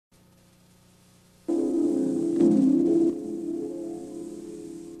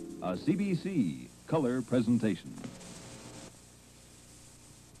a CBC color presentation.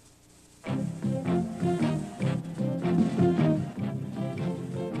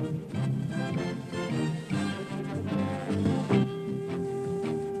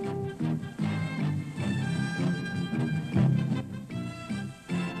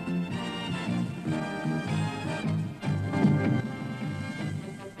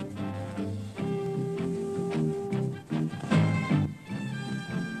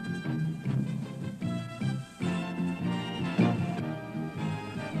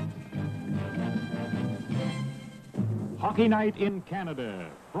 Hockey Night in Canada,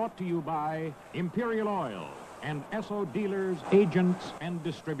 brought to you by Imperial Oil and Esso dealers, agents, and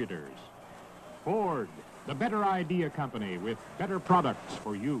distributors. Ford, the better idea company with better products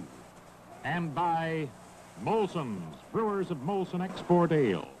for you. And by Molson's, brewers of Molson Export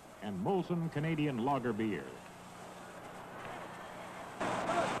Ale and Molson Canadian Lager Beer.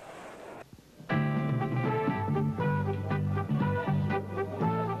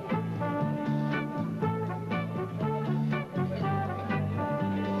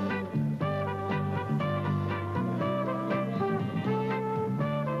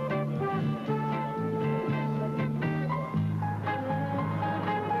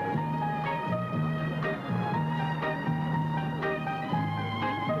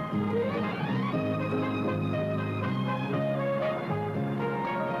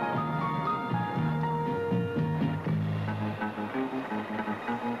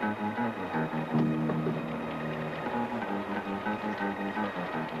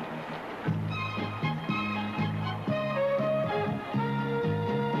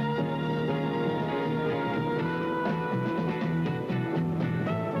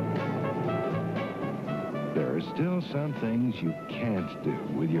 There are still some things you can't do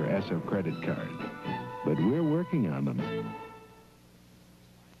with your Esso credit card, but we're working on them.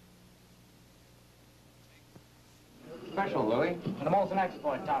 Special, Louis. And a Molson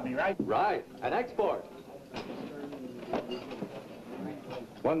Export, Tommy, right? Right, an export.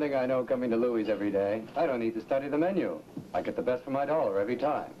 One thing I know coming to Louis every day, I don't need to study the menu. I get the best for my dollar every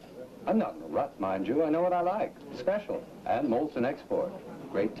time. I'm not in a rut, mind you. I know what I like. Special and Molson Export.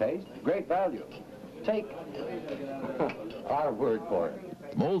 Great taste, great value. Take our word for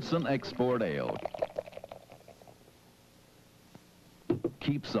it. Molson Export Ale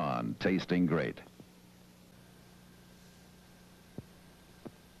keeps on tasting great.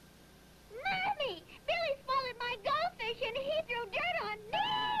 Mommy! Billy swallowed my goldfish and he threw dirt on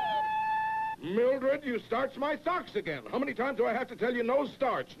me! Mildred, you starched my socks again. How many times do I have to tell you no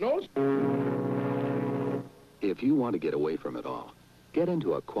starch? No... If you want to get away from it all, get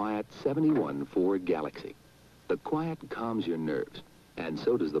into a quiet 71 Ford Galaxy. The quiet calms your nerves, and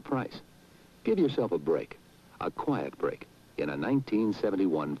so does the price. Give yourself a break, a quiet break, in a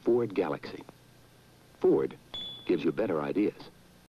 1971 Ford Galaxy. Ford gives you better ideas.